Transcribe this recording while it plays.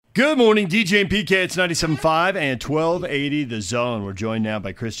Good morning, DJ and PK. It's 97.5 and 1280 The Zone. We're joined now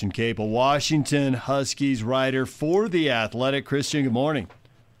by Christian Capel, Washington Huskies writer for The Athletic. Christian, good morning.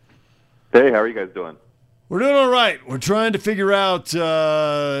 Hey, how are you guys doing? We're doing all right. We're trying to figure out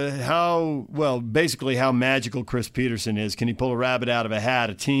basically how magical Chris Petersen is. Can he pull a rabbit out of a hat?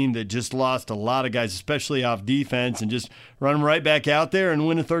 A team that just lost a lot of guys, especially off defense, and just run them right back out there and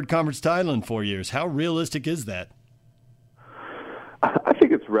win a third conference title in 4 years. How realistic is that? I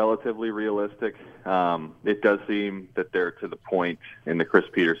think it's relatively realistic. It does seem that they're to the point in the Chris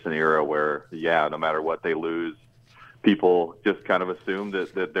Petersen era where, no matter what they lose, people just kind of assume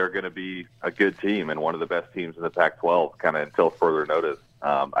that they're going to be a good team and one of the best teams in the Pac-12 kind of until further notice.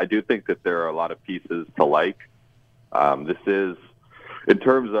 I do think that there are a lot of pieces to like. This is, in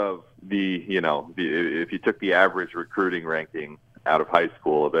terms of if you took the average recruiting ranking out of high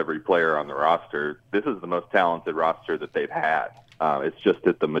school of every player on the roster, this is the most talented roster that they've had. It's just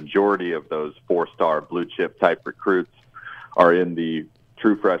that the majority of those four-star blue-chip type recruits are in the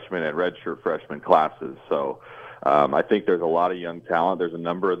true freshman and redshirt freshman classes. So I think there's a lot of young talent. There's a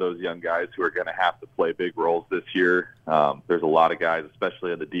number of those young guys who are going to have to play big roles this year. There's a lot of guys,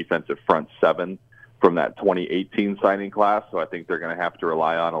 especially in the defensive front seven, from that 2018 signing class. So I think they're going to have to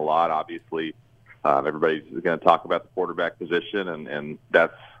rely on a lot. Obviously, everybody's going to talk about the quarterback position, and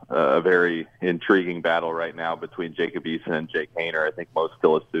that's a very intriguing battle right now between Jacob Eason and Jake Haener. I think most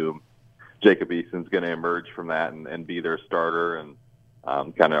still assume Jacob Eason's going to emerge from that and be their starter, and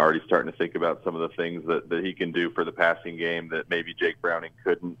kind of already starting to think about some of the things that he can do for the passing game that maybe Jake Browning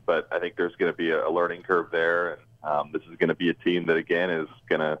couldn't. But I think there's going to be a learning curve there, and this is going to be a team that, again, is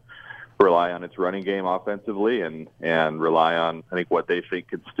going to rely on its running game offensively and rely on, I think, what they think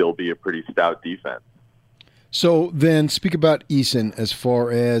could still be a pretty stout defense. So then speak about Eason as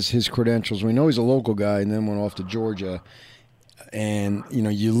far as his credentials. We know he's a local guy and then went off to Georgia. And,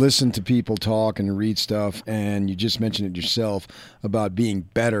 you listen to people talk and read stuff, and you just mentioned it yourself about being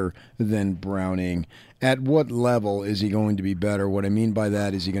better than Browning. At what level is he going to be better? What I mean by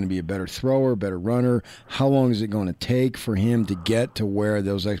that is he going to be a better thrower, better runner? How long is it going to take for him to get to where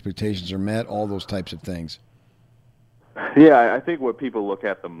those expectations are met, all those types of things? Yeah, I think what people look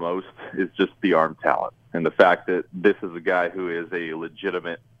at the most is just the arm talent and the fact that this is a guy who is a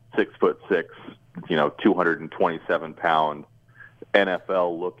legitimate 6'6", 227-pound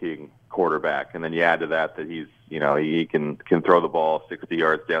NFL-looking quarterback. And then you add to that he's, he can throw the ball 60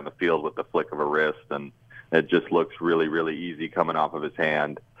 yards down the field with the flick of a wrist, and it just looks really, really easy coming off of his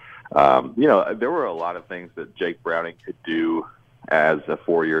hand. There were a lot of things that Jake Browning could do as a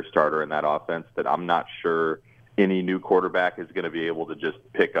 4-year starter in that offense that I'm not sure any new quarterback is going to be able to just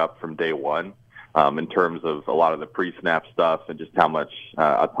pick up from day one, in terms of a lot of the pre-snap stuff and just how much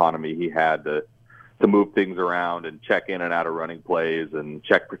autonomy he had to move things around and check in and out of running plays and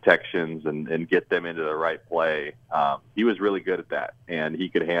check protections and get them into the right play. He was really good at that, and he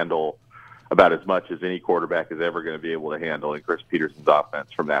could handle about as much as any quarterback is ever going to be able to handle in Chris Petersen's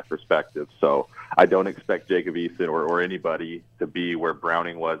offense from that perspective. So I don't expect Jacob Eason or anybody to be where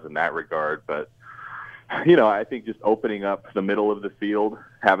Browning was in that regard, but I think just opening up the middle of the field,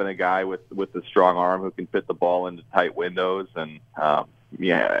 having a guy with a strong arm who can fit the ball into tight windows, and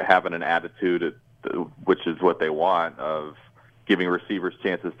having an attitude which is what they want, of giving receivers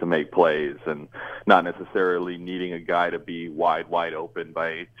chances to make plays and not necessarily needing a guy to be wide open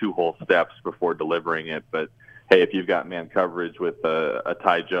by 2 whole steps before delivering it. But, hey, if you've got man coverage with a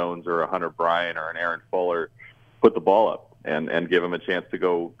Ty Jones or a Hunter Bryant or an Aaron Fuller, put the ball up and give him a chance to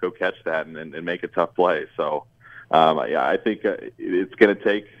go catch that and make a tough play. So, I think it's going to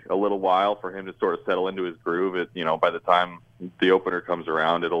take a little while for him to sort of settle into his groove. By the time the opener comes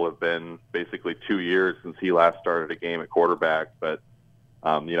around, it'll have been basically 2 years since he last started a game at quarterback. But,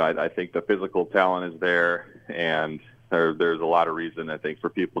 I think the physical talent is there, and there's a lot of reason, I think, for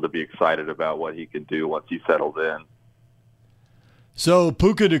people to be excited about what he can do once he settles in. So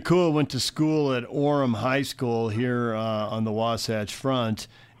Puka Nacua went to school at Orem High School here on the Wasatch Front,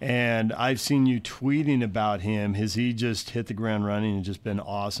 and I've seen you tweeting about him. Has he just hit the ground running and just been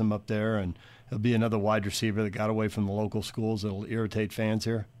awesome up there? And he'll be another wide receiver that got away from the local schools that'll irritate fans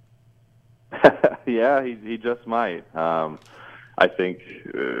here? Yeah, he just might. I think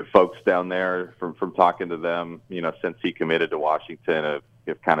folks down there, from talking to them, since he committed to Washington,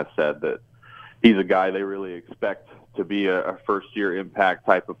 have kind of said that he's a guy they really expect to be a first-year impact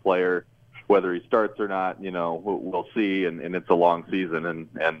type of player. Whether he starts or not, we'll see, and it's a long season,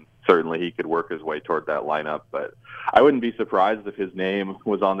 and certainly he could work his way toward that lineup. But I wouldn't be surprised if his name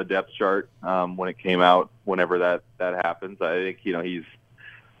was on the depth chart when it came out, whenever that happens. I think, he's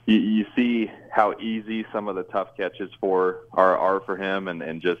you see how easy some of the tough catches are for him,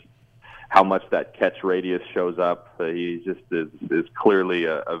 and just how much that catch radius shows up. He just is clearly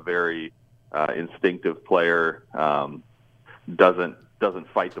a very instinctive player. Doesn't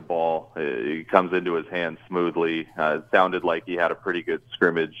fight the ball. It comes into his hands smoothly. It sounded like he had a pretty good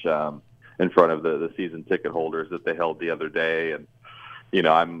scrimmage in front of the season ticket holders that they held the other day. And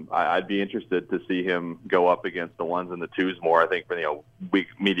I'd be interested to see him go up against the ones and the twos more. I think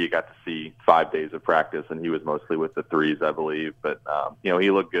media got to see 5 days of practice, and he was mostly with the threes, I believe. But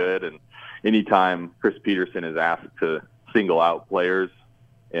he looked good. And anytime Chris Petersen is asked to single out players,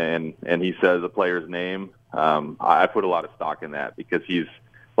 and he says a player's name, I put a lot of stock in that, because he's,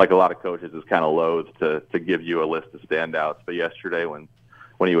 like a lot of coaches, is kind of loath to give you a list of standouts. But yesterday, when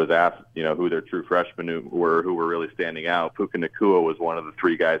he was asked, who their true freshmen were really standing out, Puka Nacua was one of the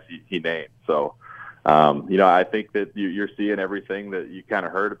 3 guys he named. So, I think that you're seeing everything that you kind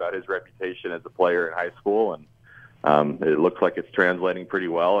of heard about his reputation as a player in high school, and it looks like it's translating pretty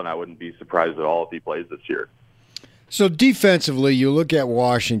well, and I wouldn't be surprised at all if he plays this year. So defensively, you look at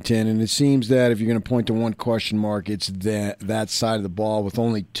Washington, and it seems that if you're going to point to one question mark, it's that side of the ball, with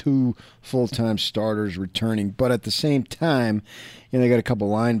only 2 full-time starters returning. But at the same time, they got a couple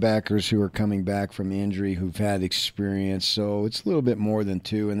linebackers who are coming back from injury who've had experience, so it's a little bit more than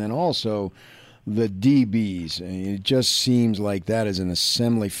 2. And then also the DBs. It just seems like that is an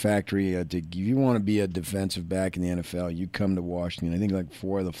assembly factory. If you want to be a defensive back in the NFL, you come to Washington. I think like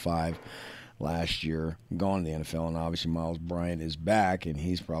 4 of the 5 last year gone to the NFL, and obviously Miles Bryant is back, and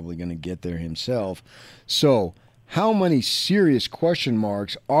he's probably going to get there himself. So how many serious question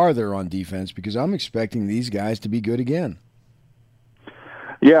marks are there on defense? Because I'm expecting these guys to be good again.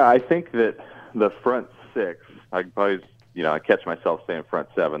 Yeah, I think that the front 6, I catch myself saying front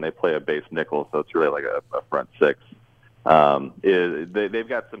 7. They play a base nickel, so it's really like a front 6. They've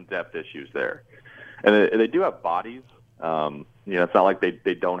got some depth issues there. And they do have bodies. It's not like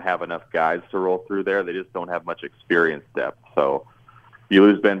they don't have enough guys to roll through there. They just don't have much experience depth. So you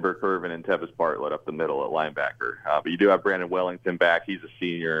lose Ben Burke-Irvin and Tevis Bartlett up the middle at linebacker. But you do have Brandon Wellington back. He's a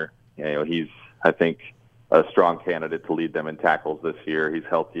senior. He's, I think, a strong candidate to lead them in tackles this year. He's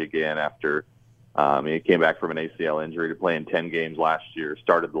healthy again after he came back from an ACL injury to play in 10 games last year,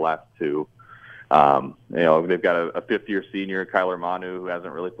 started the last 2. They've got a fifth-year senior, Kyler Manu, who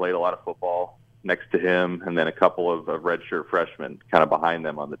hasn't really played a lot of football, next to him, and then a couple of redshirt freshmen kind of behind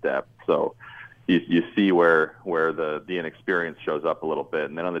them on the depth. So you see where the inexperience shows up a little bit.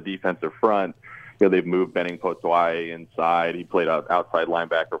 And then on the defensive front, they've moved Benning Potoa'e inside. He played outside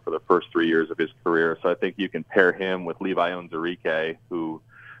linebacker for the first 3 years of his career. So I think you can pair him with Levi Onwuzurike, who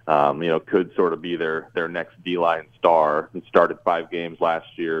could sort of be their next D-line star. He started 5 games last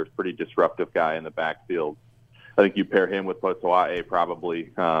year, pretty disruptive guy in the backfield. I think you pair him with Potoa'e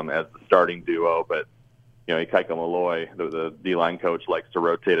probably as the starting duo, but Ikaika Malloy, the D-line coach, likes to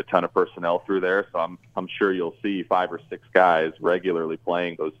rotate a ton of personnel through there, so I'm sure you'll see 5 or 6 guys regularly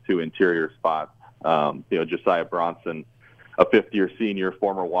playing those 2 interior spots. Josiah Bronson, a 5th-year senior,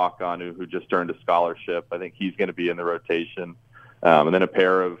 former walk-on who just earned a scholarship. I think he's going to be in the rotation. And then a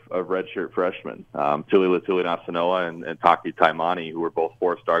pair of redshirt freshmen, Tuli Letuligasenoa and Taki Taimani, who were both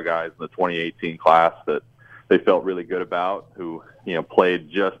 4-star guys in the 2018 class that they felt really good about, who played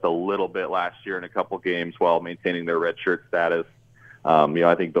just a little bit last year in a couple games while maintaining their redshirt status.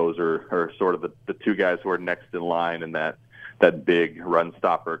 I think those are sort of the 2 guys who are next in line in that big run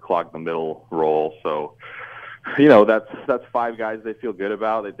stopper, clog the middle role. So that's 5 guys they feel good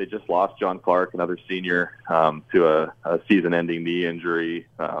about. They just lost John Clark, another senior, to a season-ending knee injury.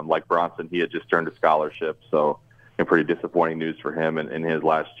 Like Bronson, he had just earned a scholarship, so pretty disappointing news for him in his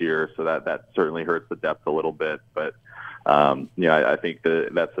last year. So that certainly hurts the depth a little bit. But I think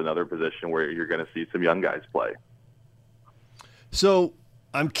that's another position where you're going to see some young guys play. So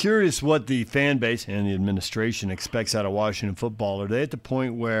I'm curious what the fan base and the administration expects out of Washington football. Are they at the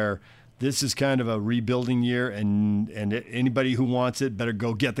point where this is kind of a rebuilding year, and anybody who wants it better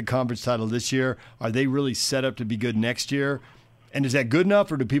go get the conference title this year? Are they really set up to be good next year? And is that good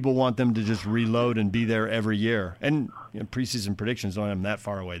enough, or do people want them to just reload and be there every year? And preseason predictions don't have them that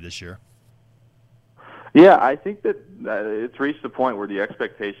far away this year. Yeah, I think that it's reached the point where the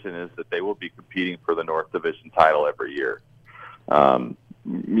expectation is that they will be competing for the North Division title every year. And,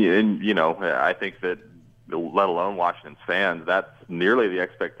 I think that, let alone Washington's fans, that's nearly the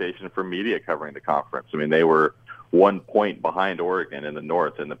expectation for media covering the conference. I mean, they were 1 point behind Oregon in the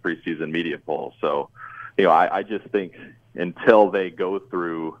North in the preseason media poll. So, I just think until they go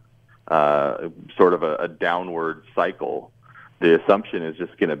through sort of a downward cycle, the assumption is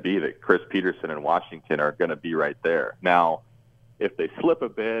just going to be that Chris Petersen and Washington are going to be right there. Now, if they slip a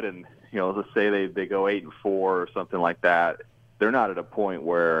bit and, let's say they go 8-4 or something like that, they're not at a point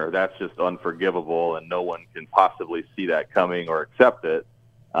where that's just unforgivable and no one can possibly see that coming or accept it.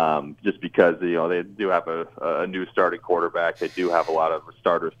 Just because, they do have a new starting quarterback. They do have a lot of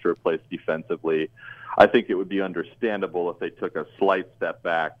starters to replace defensively. I think it would be understandable if they took a slight step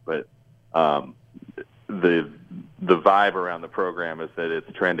back, but the vibe around the program is that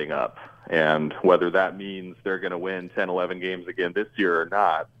it's trending up. And whether that means they're going to win 10, 11 games again this year or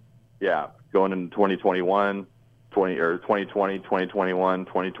not, going into 2020, 2021,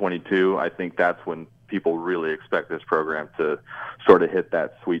 2022, I think that's when people really expect this program to sort of hit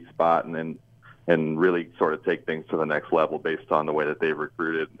that sweet spot and really sort of take things to the next level based on the way that they've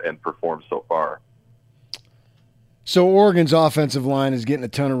recruited and performed so far. So Oregon's offensive line is getting a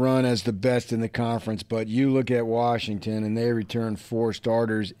ton of run as the best in the conference, but you look at Washington and they return 4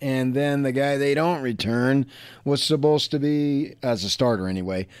 starters, and then the guy they don't return was supposed to be, as a starter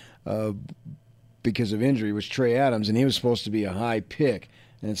anyway, because of injury, was Trey Adams, and he was supposed to be a high pick.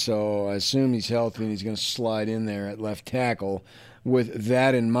 And so I assume he's healthy and he's going to slide in there at left tackle. With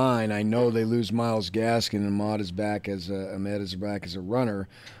that in mind, I know they lose Myles Gaskin and Ahmed is back as a runner.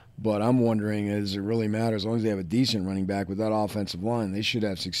 But I'm wondering, does it really matter? As long as they have a decent running back with that offensive line, they should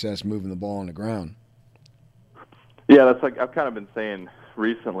have success moving the ball on the ground. Yeah, that's like I've kind of been saying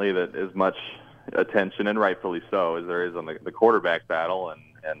recently, that as much attention, and rightfully so, as there is on the quarterback battle and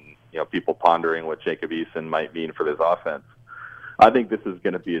people pondering what Jacob Eason might mean for this offense, I think this is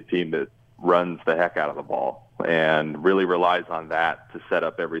going to be a team that runs the heck out of the ball and really relies on that to set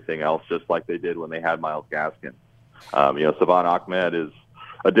up everything else, just like they did when they had Myles Gaskin. Savon Ahmed is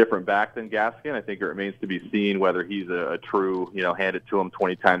a different back than Gaskin. I think it remains to be seen whether he's a true, hand it to him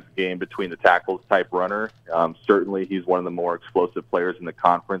 20 times a game between the tackles type runner. Certainly he's one of the more explosive players in the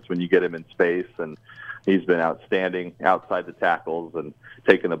conference when you get him in space, and he's been outstanding outside the tackles and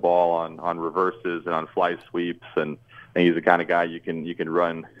taking the ball on reverses and on fly sweeps, and he's the kind of guy you can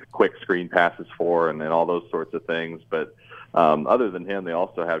run quick screen passes for and all those sorts of things. But other than him, they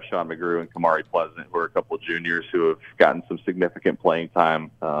also have Sean McGrew and Kamari Pleasant, who are a couple of juniors who have gotten some significant playing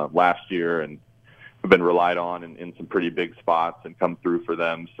time last year and have been relied on in some pretty big spots and come through for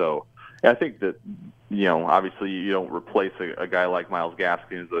them. So I think that, obviously you don't replace a guy like Myles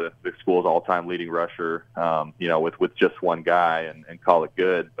Gaskin, who's the school's all-time leading rusher, with just one guy and call it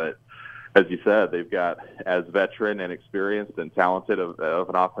good. But as you said, they've got as veteran and experienced and talented of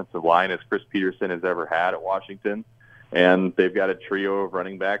an offensive line as Chris Peterson has ever had at Washington. And they've got a trio of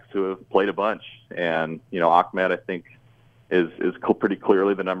running backs who have played a bunch. And, Ahmed, I think, is pretty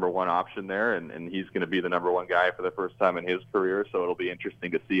clearly the number one option there, and he's going to be the number one guy for the first time in his career. So it'll be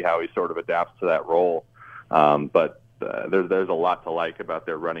interesting to see how he sort of adapts to that role. But there's a lot to like about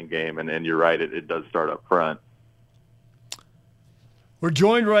their running game, and you're right, it does start up front. We're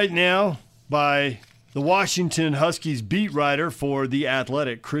joined right now by the Washington Huskies beat writer for The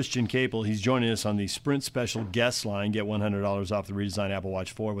Athletic, Christian Capel. He's joining us on the Sprint Special guest line. Get $100 off the redesigned Apple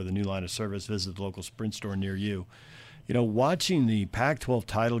Watch 4 with a new line of service. Visit the local Sprint store near you. Watching the Pac-12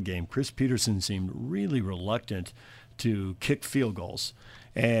 title game, Chris Peterson seemed really reluctant to kick field goals.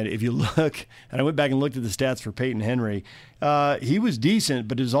 And if you look, and I went back and looked at the stats for Peyton Henry, he was decent,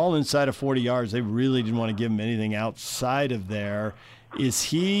 but it was all inside of 40 yards. They really didn't want to give him anything outside of there. Is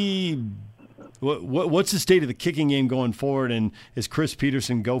he... What's the state of the kicking game going forward, and is Chris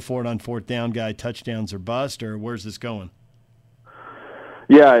Peterson go for it on fourth down guy, touchdowns or bust, or where's this going?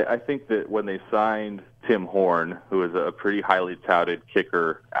 Yeah, I think that when they signed Tim Horn, who is a pretty highly touted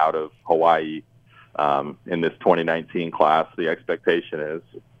kicker out of Hawaii in this 2019 class, the expectation is,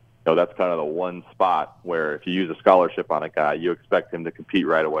 that's kind of the one spot where if you use a scholarship on a guy, you expect him to compete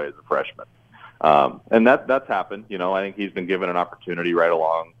right away as a freshman. And that's happened. I think he's been given an opportunity right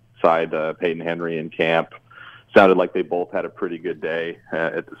alongside Peyton Henry in camp. Sounded like they both had a pretty good day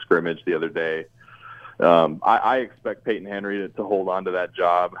at the scrimmage the other day. I expect Peyton Henry to hold on to that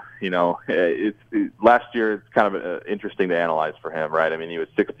job. Last year it's kind of interesting to analyze for him, right? I mean, he was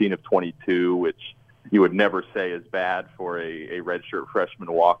 16 of 22, which you would never say is bad for a redshirt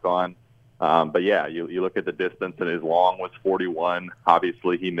freshman walk-on. But yeah, you look at the distance, and his long was 41.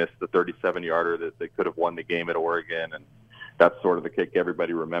 Obviously, he missed the 37-yarder that could have won the game at Oregon, and that's sort of the kick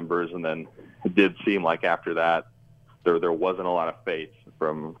everybody remembers. And then it did seem like after that, there wasn't a lot of faith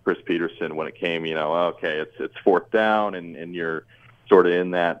from Chris Peterson when it came, okay, it's fourth down and you're sort of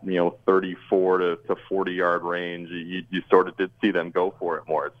in that, 34 to 40-yard range. You sort of did see them go for it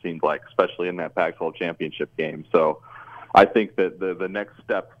more, it seemed like, especially in that Pac-12 championship game. So I think that the next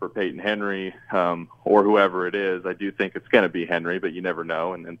step for Peyton Henry or whoever it is, I do think it's going to be Henry, but you never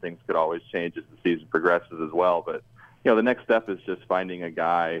know, and things could always change as the season progresses as well. But the next step is just finding a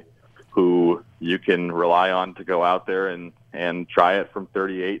guy who you can rely on to go out there and try it from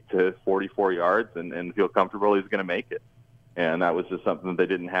 38 to 44 yards and feel comfortable he's going to make it. And that was just something they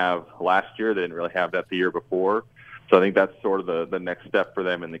didn't have last year. They didn't really have that the year before. So I think that's sort of the next step for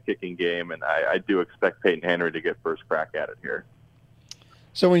them in the kicking game, and I do expect Peyton Henry to get first crack at it here.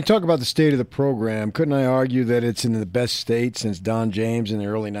 So when you talk about the state of the program, couldn't I argue that it's in the best state since Don James in the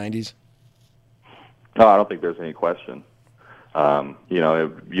early 90s? No, I don't think there's any question.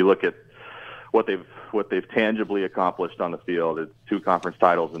 If you look at what they've tangibly accomplished on the field, it's 2 conference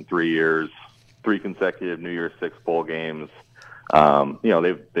titles in 3 years, 3 consecutive New Year's Six bowl games.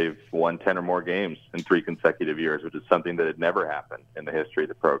 They've won 10 or more games in 3 consecutive years, which is something that had never happened in the history of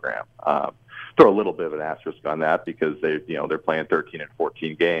the program. Throw a little bit of an asterisk on that because they're playing 13 and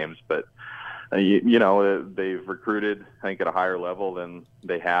 14 games, but they've recruited, I think, at a higher level than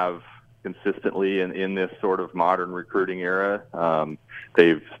they have consistently in this sort of modern recruiting era.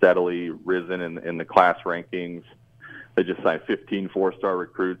 They've steadily risen in the class rankings. They just signed 15 4-star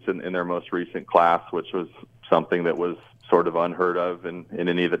recruits in their most recent class, which was something that was sort of unheard of in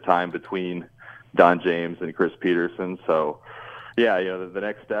any of the time between Don James and Chris Peterson. So, the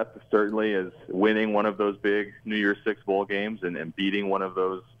next step certainly is winning one of those big New Year's Six bowl games and beating one of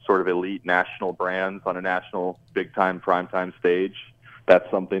those sort of elite national brands on a national big-time primetime stage. That's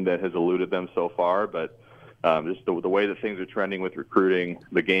something that has eluded them so far, but just the way that things are trending with recruiting,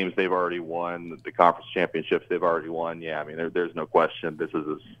 the games they've already won, the conference championships they've already won, there's no question this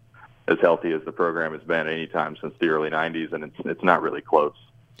is as healthy as the program has been any time since the early 90s, and it's not really close.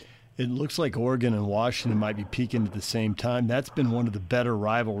 It looks like Oregon and Washington might be peaking at the same time. That's been one of the better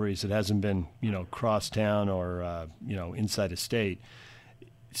rivalries. It hasn't been, cross town or, inside a state.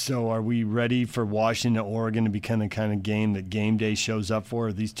 So are we ready for Washington and Oregon to become the kind of game that game day shows up for?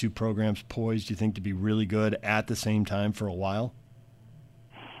 Are these 2 programs poised, do you think, to be really good at the same time for a while?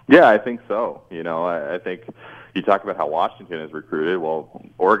 Yeah, I think so. I think you talk about how Washington is recruited. Well,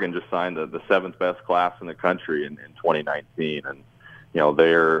 Oregon just signed the 7th best class in the country in 2019. And,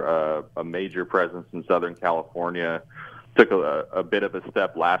 they're a major presence in Southern California. Took a bit of a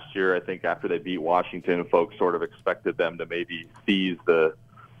step last year. I think after they beat Washington, folks sort of expected them to maybe seize the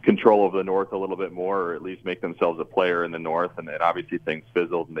control of the North a little bit more, or at least make themselves a player in the North. And obviously things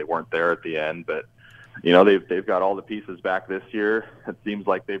fizzled and they weren't there at the end. But, they've got all the pieces back this year. It seems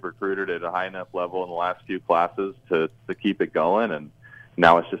like they've recruited at a high enough level in the last few classes to keep it going. And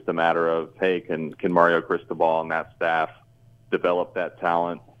now it's just a matter of, hey, can Mario Cristobal and that staff develop that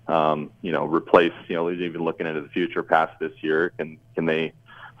talent, replace, even looking into the future past this year, can they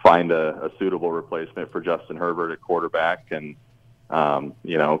find a suitable replacement for Justin Herbert at quarterback? And,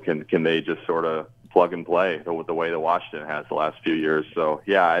 can they just sort of plug and play the way that Washington has the last few years? So,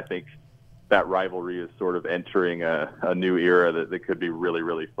 I think that rivalry is sort of entering a new era that could be really,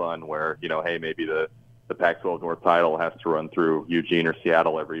 really fun where, hey, maybe the Pac-12 North title has to run through Eugene or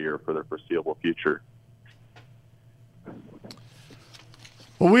Seattle every year for the foreseeable future.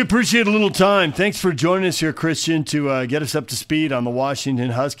 Well, we appreciate a little time. Thanks for joining us here, Christian, to get us up to speed on the Washington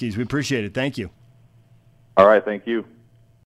Huskies. We appreciate it. Thank you. All right. Thank you.